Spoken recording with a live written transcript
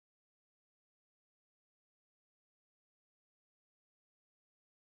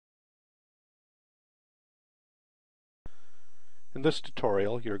In this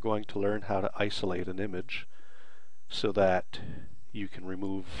tutorial, you're going to learn how to isolate an image so that you can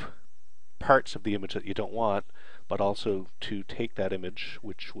remove parts of the image that you don't want, but also to take that image,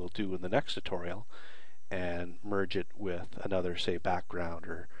 which we'll do in the next tutorial, and merge it with another, say, background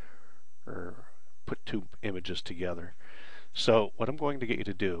or put two images together. So what I'm going to get you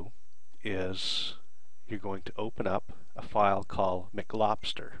to do is you're going to open up a file called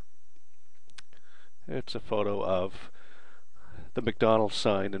McLobster. It's a photo of the McDonald's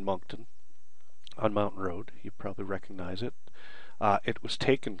sign in Moncton on Mountain Road. You probably recognize it. It was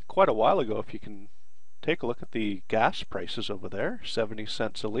taken quite a while ago. If you can take a look at the gas prices over there, 70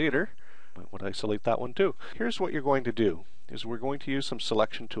 cents a liter. Might want to isolate that one too. Here's what you're going to do, is we're going to use some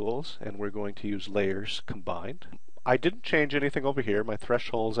selection tools and we're going to use layers combined. I didn't change anything over here. My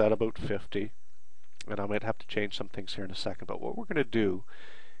threshold's at about 50, and I might have to change some things here in a second. But what we're going to do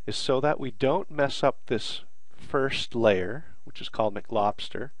is, so that we don't mess up this first layer, which is called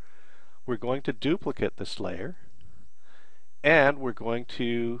McLobster, we're going to duplicate this layer, and we're going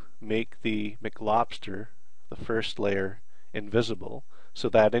to make the McLobster, the first layer, invisible, so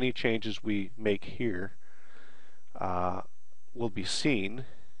that any changes we make here will be seen,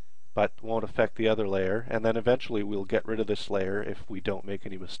 but won't affect the other layer, and then eventually we'll get rid of this layer if we don't make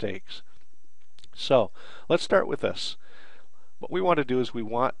any mistakes. So let's start with this. What we want to do is we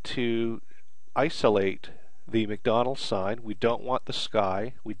want to isolate the McDonald's sign. We don't want the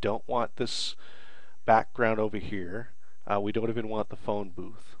sky. We don't want this background over here. We don't even want the phone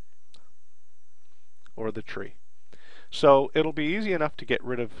booth or the tree. So it'll be easy enough to get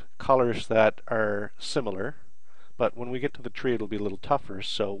rid of colors that are similar, but when we get to the tree it'll be a little tougher,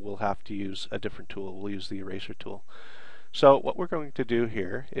 so we'll have to use a different tool. We'll use the eraser tool. So what we're going to do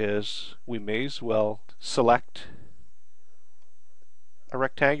here is we may as well select a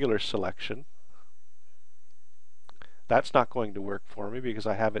rectangular selection. That's not going to work for me because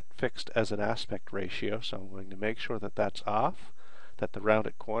I have it fixed as an aspect ratio, so I'm going to make sure that that's off, that the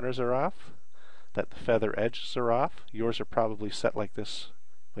rounded corners are off, that the feather edges are off. Yours are probably set like this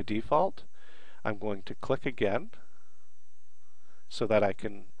by default. I'm going to click again so that I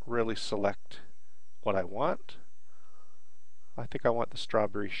can really select what I want. I think I want the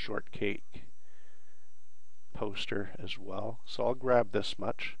strawberry shortcake poster as well, so I'll grab this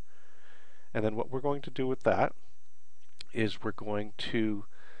much. And then what we're going to do with that is we're going to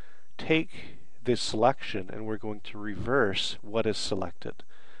take this selection and we're going to reverse what is selected.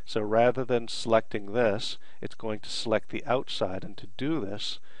 So rather than selecting this, it's going to select the outside, and to do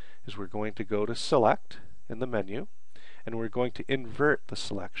this is we're going to go to Select in the menu and we're going to invert the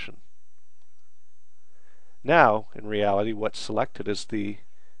selection. Now, in reality, what's selected is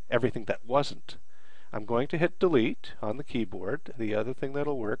everything that wasn't. I'm going to hit Delete on the keyboard. The other thing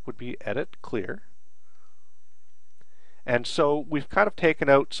that'll work would be Edit Clear. And so we've kind of taken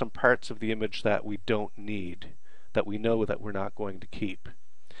out some parts of the image that we don't need, that we know that we're not going to keep.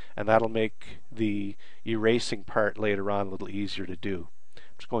 And that'll make the erasing part later on a little easier to do. I'm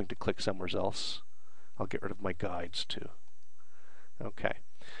just going to click somewhere else. I'll get rid of my guides too. Okay.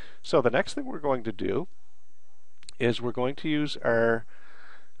 So the next thing we're going to do is we're going to use our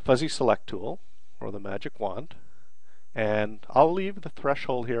fuzzy select tool, or the magic wand, and I'll leave the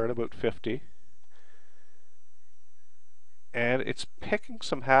threshold here at about 50. And it's picking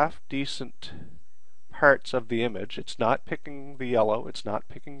some half decent parts of the image. It's not picking the yellow, it's not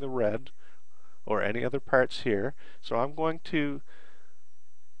picking the red or any other parts here. So I'm going to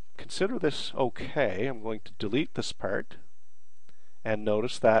consider this okay. I'm going to delete this part, and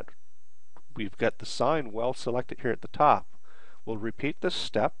notice that we've got the sign well selected here at the top. We'll repeat this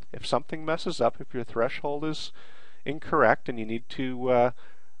step. If something messes up, if your threshold is incorrect and you need to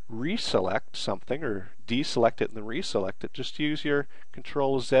reselect something or deselect it and then reselect it, just use your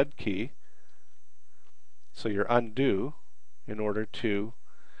Control-Z key, so your undo, in order to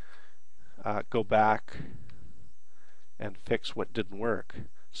go back and fix what didn't work.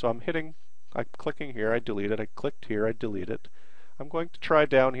 So I'm clicking here, I delete it, I clicked here, I delete it. I'm going to try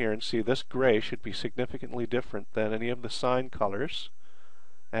down here and see this gray should be significantly different than any of the sign colors,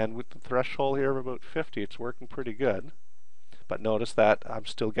 and with the threshold here of about 50 it's working pretty good. But notice that I'm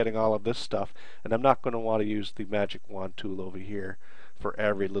still getting all of this stuff, and I'm not going to want to use the magic wand tool over here for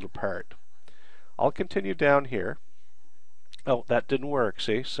every little part. I'll continue down here. Oh, that didn't work,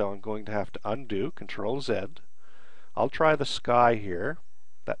 see? So I'm going to have to undo, Control-Z. I'll try the sky here.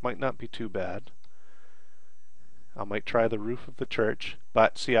 That might not be too bad. I might try the roof of the church,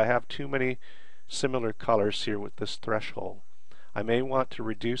 but see, I have too many similar colors here with this threshold. I may want to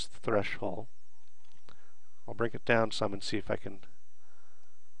reduce the threshold. I'll bring it down some and see if I can.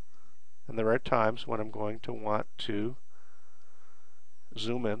 And there are times when I'm going to want to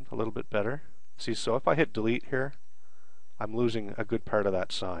zoom in a little bit better. See, so if I hit delete here, I'm losing a good part of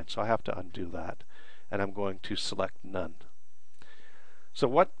that sign, so I have to undo that, and I'm going to select none. So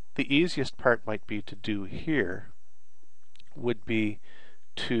what the easiest part might be to do here would be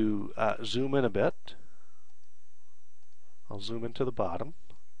to zoom in a bit. I'll zoom into the bottom.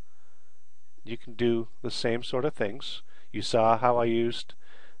 You can do the same sort of things. You saw how I used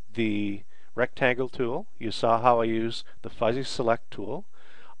the rectangle tool. You saw how I use the fuzzy select tool.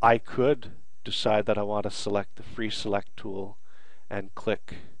 I could decide that I want to select the free select tool and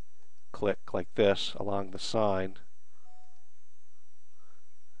click like this along the sign.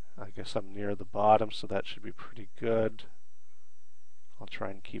 I guess I'm near the bottom, so that should be pretty good. I'll try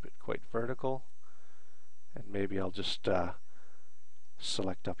and keep it quite vertical, and maybe I'll just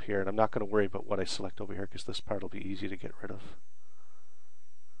select up here, and I'm not going to worry about what I select over here because this part will be easy to get rid of.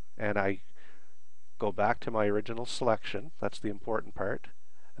 And I go back to my original selection. That's the important part.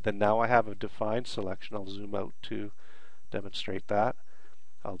 And then now I have a defined selection. I'll zoom out to demonstrate that.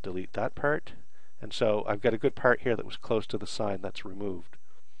 I'll delete that part, and so I've got a good part here that was close to the sign that's removed.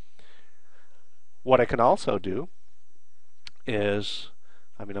 What I can also do is,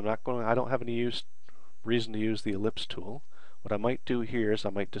 I don't have any reason to use the ellipse tool. What I might do here is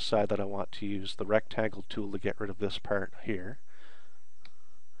I might decide that I want to use the rectangle tool to get rid of this part here.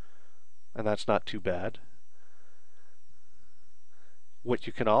 And that's not too bad. What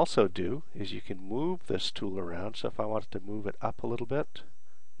you can also do is you can move this tool around. So if I wanted to move it up a little bit,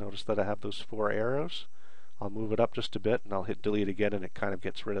 notice that I have those 4 arrows. I'll move it up just a bit and I'll hit delete again, and it kind of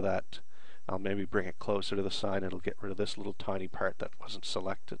gets rid of that. I'll maybe bring it closer to the sign. It'll get rid of this little tiny part that wasn't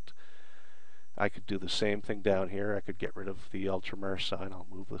selected. I could do the same thing down here. I could get rid of the Ultramar sign. I'll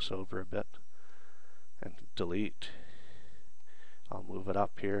move this over a bit and delete. I'll move it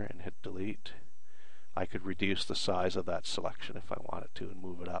up here and hit delete. I could reduce the size of that selection if I wanted to and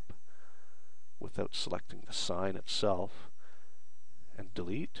move it up without selecting the sign itself, and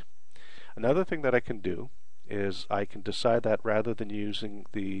delete. Another thing that I can do is I can decide that rather than using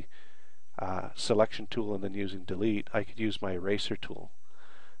the selection tool and then using delete, I could use my eraser tool.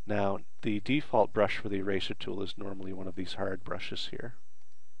 Now, the default brush for the eraser tool is normally one of these hard brushes here,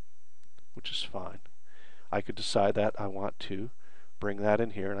 which is fine. I could decide that I want to bring that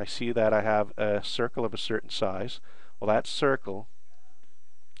in here, and I see that I have a circle of a certain size. Well, that circle,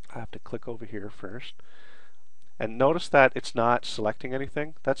 I have to click over here first, and notice that it's not selecting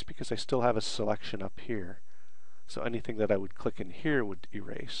anything. That's because I still have a selection up here. So anything that I would click in here would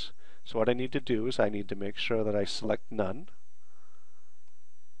erase. So what I need to do is I need to make sure that I select none,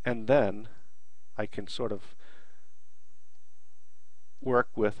 and then I can sort of work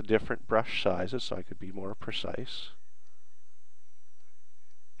with different brush sizes so I could be more precise.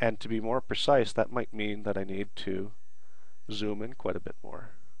 And to be more precise, that might mean that I need to zoom in quite a bit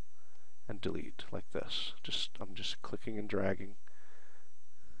more and delete like this. I'm just clicking and dragging,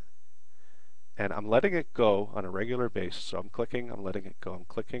 and I'm letting it go on a regular basis. So I'm clicking, I'm letting it go, I'm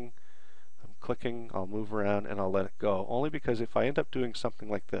clicking, I'll move around and I'll let it go. Only because if I end up doing something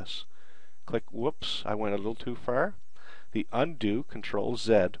like this, click, whoops, I went a little too far, the undo, Control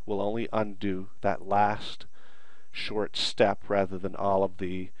Z, will only undo that last short step rather than all of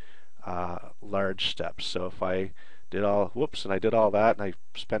the large steps. So if I did I did all that and I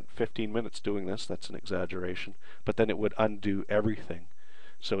spent 15 minutes doing this, that's an exaggeration, but then it would undo everything.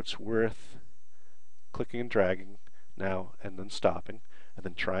 So it's worth clicking and dragging now and then stopping and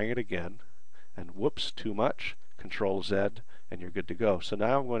then trying it again, and whoops, too much, Control Z, and you're good to go. So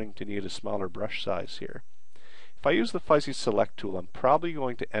now I'm going to need a smaller brush size here. If I use the fuzzy select tool, I'm probably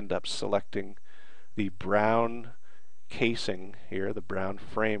going to end up selecting the brown casing here, the brown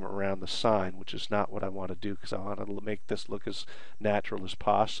frame around the sign, which is not what I want to do because I want to make this look as natural as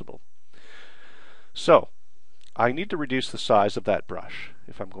possible. So I need to reduce the size of that brush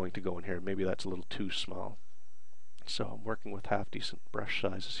if I'm going to go in here. Maybe that's a little too small. So I'm working with half decent brush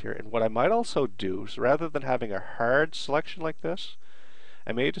sizes here. And what I might also do is, rather than having a hard selection like this,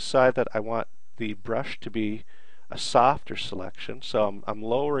 I may decide that I want the brush to be a softer selection. So I'm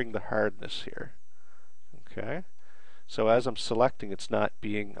lowering the hardness here. Okay. So as I'm selecting, it's not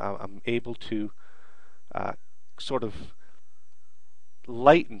being, I'm able to sort of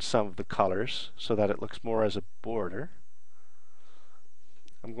lighten some of the colors so that it looks more as a border.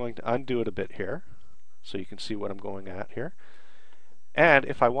 I'm going to undo it a bit here so you can see what I'm going at here. And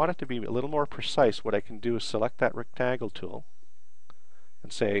if I want it to be a little more precise, what I can do is select that rectangle tool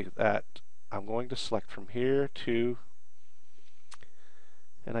and say that I'm going to select from here to,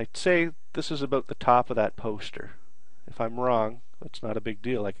 and I'd say this is about the top of that poster. If I'm wrong, that's not a big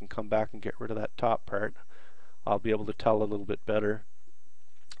deal. I can come back and get rid of that top part. I'll be able to tell a little bit better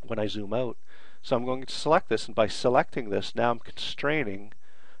when I zoom out. So I'm going to select this, and by selecting this, now I'm constraining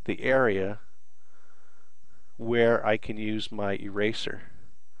the area where I can use my eraser.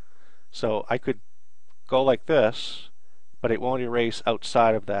 So I could go like this, but it won't erase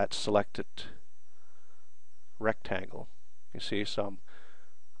outside of that selected rectangle. You see, so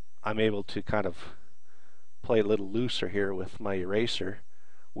I'm able to kind of play a little looser here with my eraser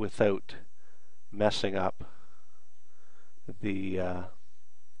without messing up the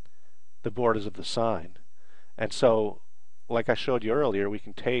borders of the sign. And so, like I showed you earlier, we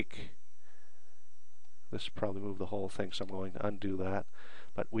can take this, probably move the whole thing, so I'm going to undo that.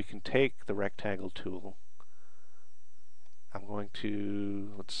 But we can take the rectangle tool. I'm going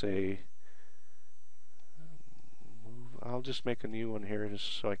to, let's say, I'll just make a new one here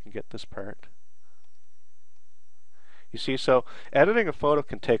just so I can get this part. You see, so editing a photo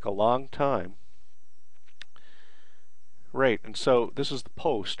can take a long time. Right, and so this is the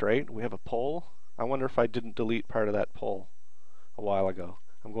post, right? We have a poll. I wonder if I didn't delete part of that poll a while ago.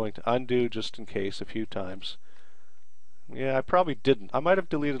 I'm going to undo just in case a few times. Yeah, I probably didn't. I might have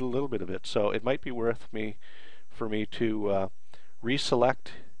deleted a little bit of it, so it might be worth for me to reselect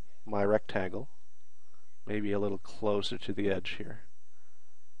my rectangle, maybe a little closer to the edge here,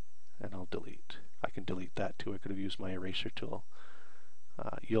 and I'll delete. I can delete that too. I could have used my eraser tool.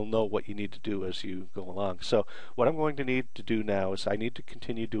 You'll know what you need to do as you go along. So what I'm going to need to do now is I need to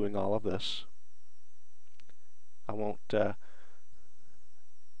continue doing all of this. I won't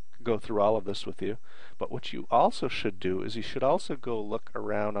go through all of this with you, but what you also should do is you should also go look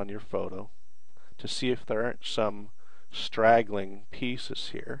around on your photo to see if there aren't some straggling pieces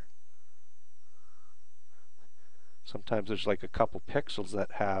here. Sometimes there's like a couple pixels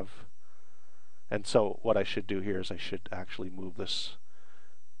that have, and so what I should do here is I should actually move this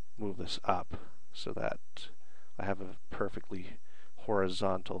up so that I have a perfectly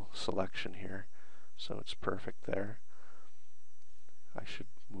horizontal selection here. So it's perfect there. I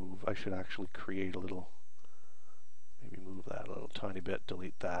should actually create a little, maybe move that a little tiny bit,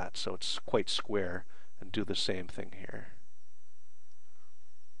 delete that so it's quite square, and do the same thing here.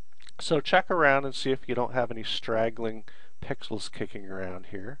 So check around and see if you don't have any straggling pixels kicking around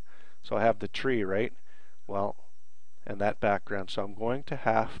here. So I have the tree, right? Well, and that background. So I'm going to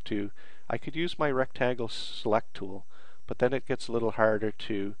have to, I could use my rectangle select tool, but then it gets a little harder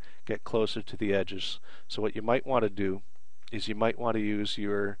to get closer to the edges. So what you might want to do is you might want to use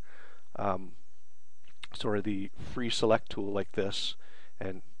your sort of the free select tool like this,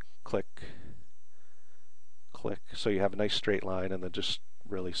 and click, so you have a nice straight line, and then just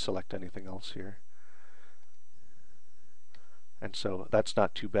really select anything else here. And so that's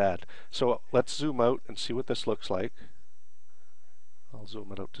not too bad. So let's zoom out and see what this looks like. I'll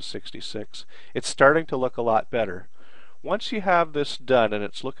zoom it out to 66. It's starting to look a lot better. Once you have this done and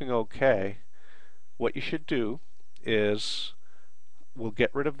it's looking okay, what you should do is we'll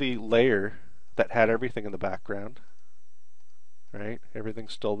get rid of the layer that had everything in the background. Right?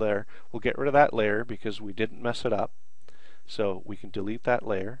 Everything's still there. We'll get rid of that layer because we didn't mess it up. So we can delete that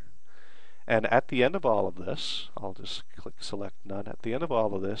layer. And at the end of all of this, I'll just click select none. At the end of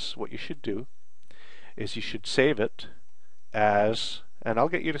all of this, what you should do is you should save it as, and I'll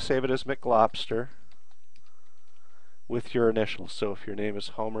get you to save it as McLobster with your initials. So if your name is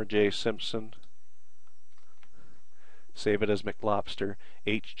Homer J. Simpson, save it as McLobster,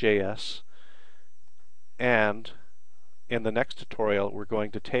 HJS. And in the next tutorial, we're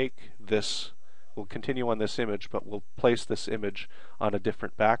going to take this, we'll continue on this image, but we'll place this image on a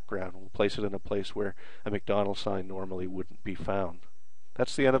different background. We'll place it in a place where a McDonald's sign normally wouldn't be found.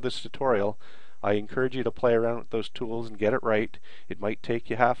 That's the end of this tutorial. I encourage you to play around with those tools and get it right. It might take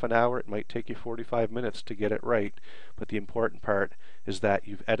you half an hour, it might take you 45 minutes to get it right, but the important part is that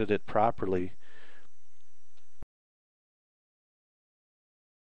you've edited properly